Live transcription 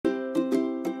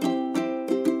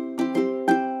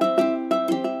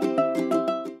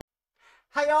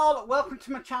Hello, welcome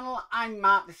to my channel. I'm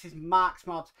Mark, this is Mark's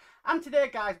Mods, and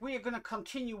today guys we are going to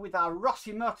continue with our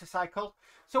Rossi motorcycle.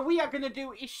 So we are going to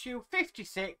do issue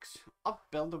 56 of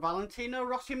Build a Valentino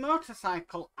Rossi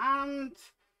motorcycle, and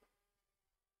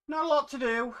not a lot to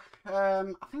do. I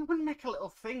think I'm going to make a little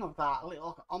thing of that, a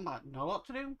little on that. Not a lot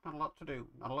to do, not a lot to do,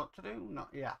 not a lot to do, not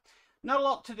a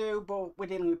lot to do, but we're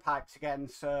dealing with pipes again,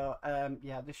 so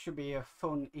yeah, this should be a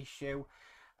fun issue.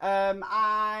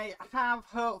 I have,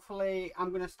 hopefully, I'm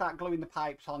going to start gluing the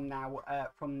pipes on now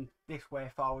from this way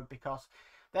forward, because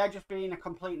they're just being a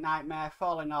complete nightmare,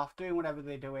 falling off, doing whatever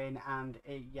they're doing, and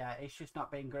yeah, it's just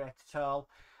not being great at all.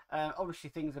 Obviously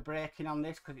things are breaking on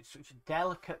this because it's such a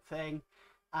delicate thing,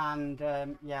 and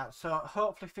yeah, so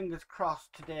hopefully, fingers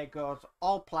crossed, today goes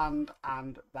all planned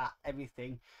and that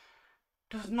everything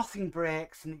nothing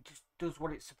breaks and it just does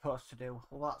what it's supposed to do.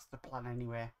 Well, that's the plan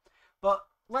anyway. But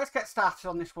let's get started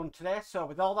on this one today. So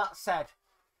with all that said,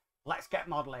 let's get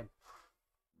modelling.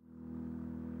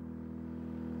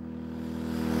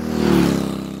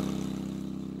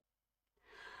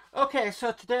 Okay,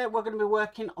 so today we're going to be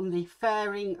working on the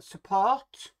fairing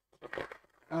support.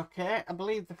 Okay, I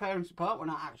believe the fairing support we're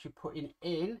not actually putting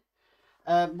in.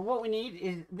 But what we need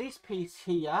is this piece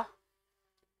here.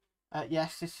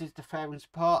 Yes, this is the fairing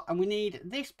support, and we need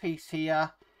this piece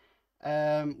here.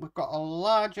 We've got a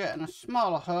larger and a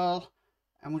smaller hole,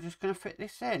 and we're just going to fit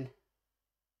this in.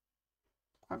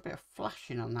 Quite a bit of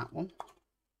flashing on that one.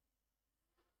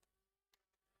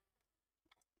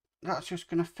 That's just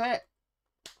going to fit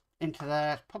into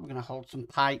there. It's probably going to hold some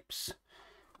pipes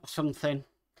or something.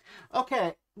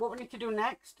 Okay, what we need to do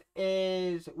next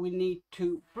is we need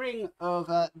to bring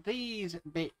over these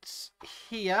bits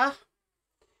here.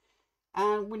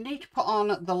 And we need to put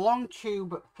on the long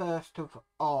tube first of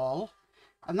all,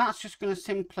 and that's just going to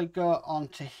simply go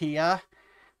onto here.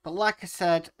 But like I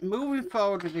said, moving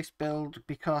forward with this build,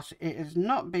 because it has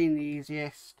not been the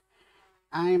easiest,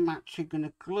 I'm actually going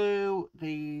to glue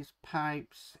these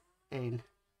pipes in,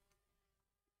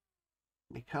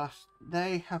 because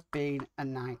they have been a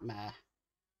nightmare.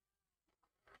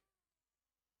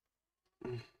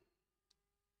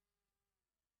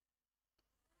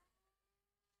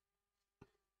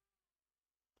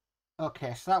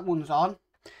 Okay, so that one's on,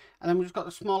 and then we've just got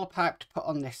the smaller pipe to put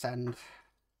on this end.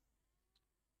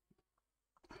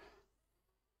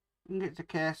 And it's a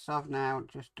case of now,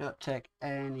 just don't take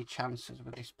any chances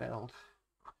with this build.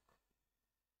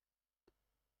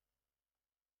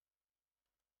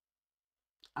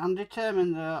 I'm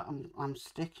determined though, I'm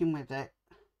sticking with it.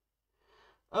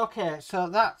 Okay, so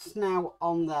that's now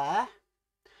on there.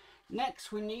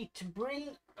 Next we need to bring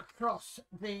across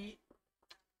the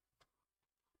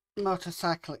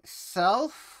motorcycle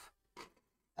itself,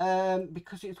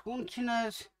 because it's wanting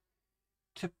us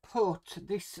to put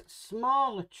this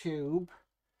smaller tube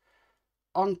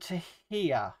onto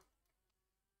here.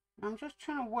 I'm just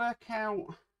trying to work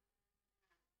out,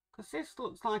 because this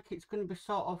looks like it's going to be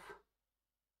sort of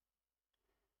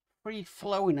free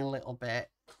flowing a little bit.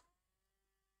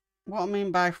 What I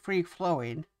mean by free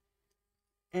flowing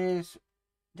is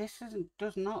this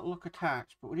does not look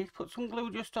attached, but we need to put some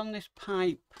glue just on this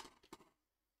pipe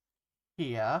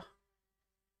here.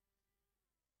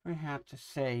 Very hard to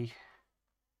see.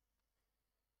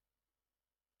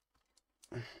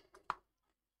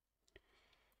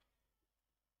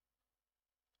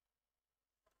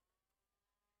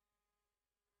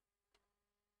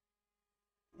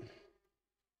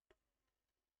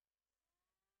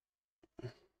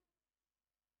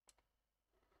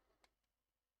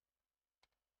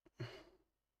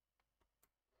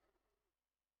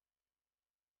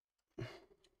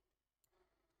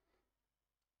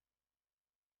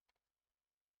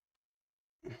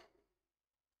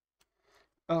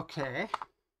 Okay,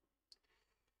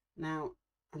 now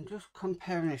I'm just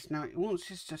comparing this. Now it wants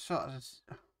this to sort of,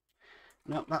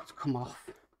 nope, that's come off.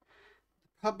 The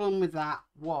problem with that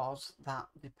was that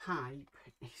the pipe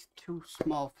is too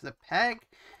small for the peg,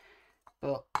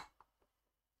 but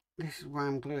this is why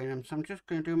I'm gluing them. So I'm just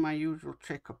going to do my usual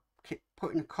trick of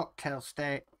putting a cocktail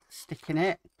stick in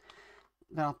it.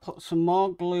 Then I'll put some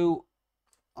more glue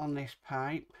on this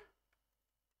pipe.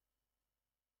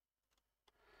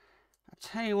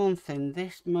 Tell you one thing,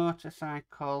 this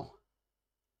motorcycle,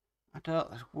 I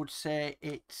would say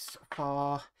it's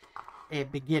for a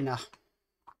beginner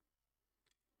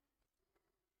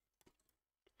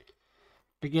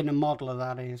modeler,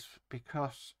 that is,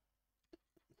 because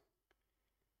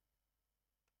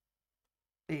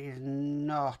it is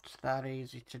not that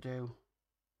easy to do.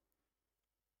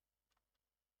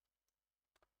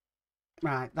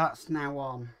 Right, that's now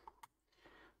on.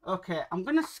 Okay, I'm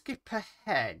going to skip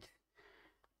ahead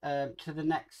to the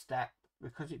next step,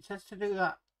 because it says to do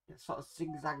that sort of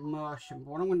zigzag motion. But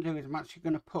what I'm going to do is I'm actually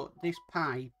going to put this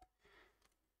pipe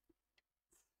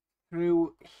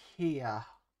through here,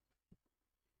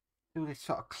 through this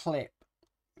sort of clip,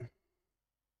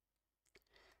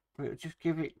 but it'll just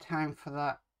give it time for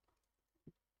that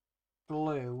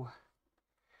glue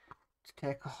to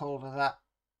take a hold of that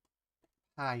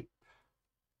pipe.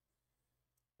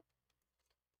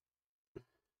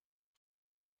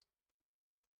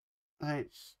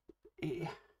 The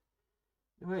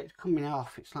way it's coming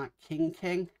off, it's like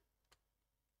kinking.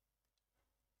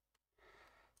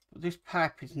 But this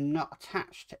pipe is not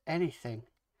attached to anything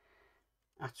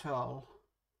at all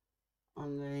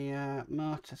on the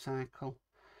motorcycle.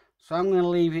 So I'm going to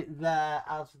leave it there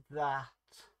as that.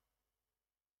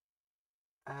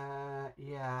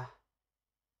 Yeah.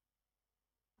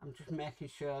 I'm just making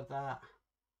sure that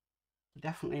we're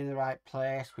definitely in the right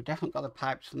place. We've definitely got the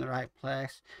pipes in the right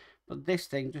place. But this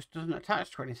thing just doesn't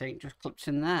attach to anything. It just clips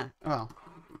in there. Well,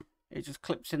 it just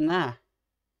clips in there.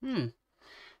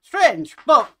 Strange.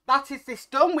 But that is this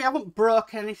done. We haven't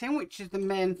broken anything, which is the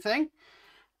main thing.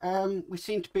 We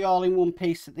seem to be all in one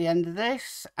piece at the end of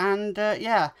this. And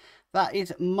yeah, that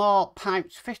is more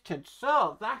pipes fitted.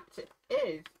 So that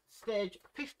is stage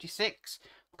 56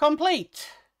 complete.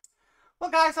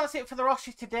 Well guys, that's it for the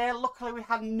Rossi today. Luckily we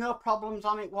had no problems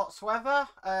on it whatsoever.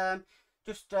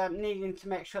 Just needing to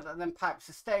make sure that them pipes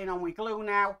are staying on with glue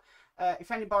now. If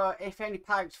any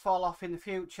pipes fall off in the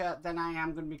future, then I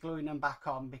am going to be gluing them back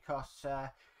on, because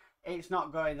it's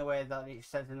not going the way that it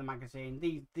says in the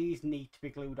magazine. These need to be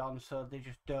glued on so they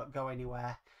just don't go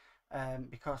anywhere.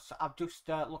 Because I've just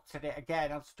looked at it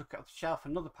again. I've stuck it off the shelf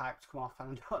and another pipe's come off,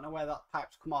 and I don't know where that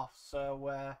pipe's come off.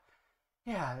 So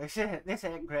yeah, this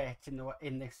ain't great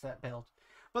in this build.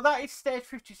 But that is stage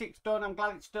 56 done. I'm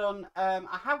glad it's done.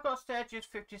 I have got stages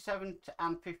 57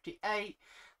 and 58.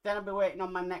 Then I'll be waiting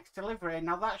on my next delivery.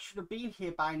 Now that should have been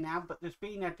here by now, but there's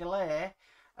been a delay.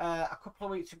 A couple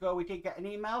of weeks ago we did get an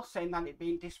email saying that it had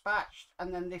been dispatched,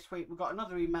 and then this week we got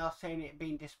another email saying it had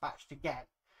been dispatched again.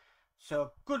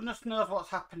 So goodness knows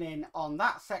what's happening on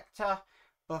that sector,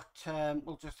 but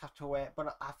we'll just have to wait.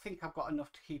 But I think I've got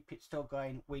enough to keep it still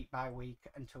going week by week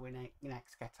until we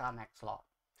next get our next lot.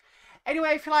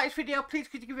 Anyway, if you like this video, please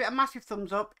could you give it a massive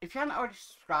thumbs up. If you haven't already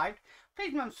subscribed,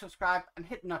 please remember to subscribe and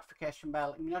hit the notification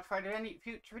bell and be notified of any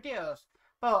future videos.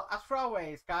 But as for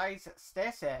always, guys,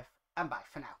 stay safe and bye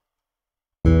for now.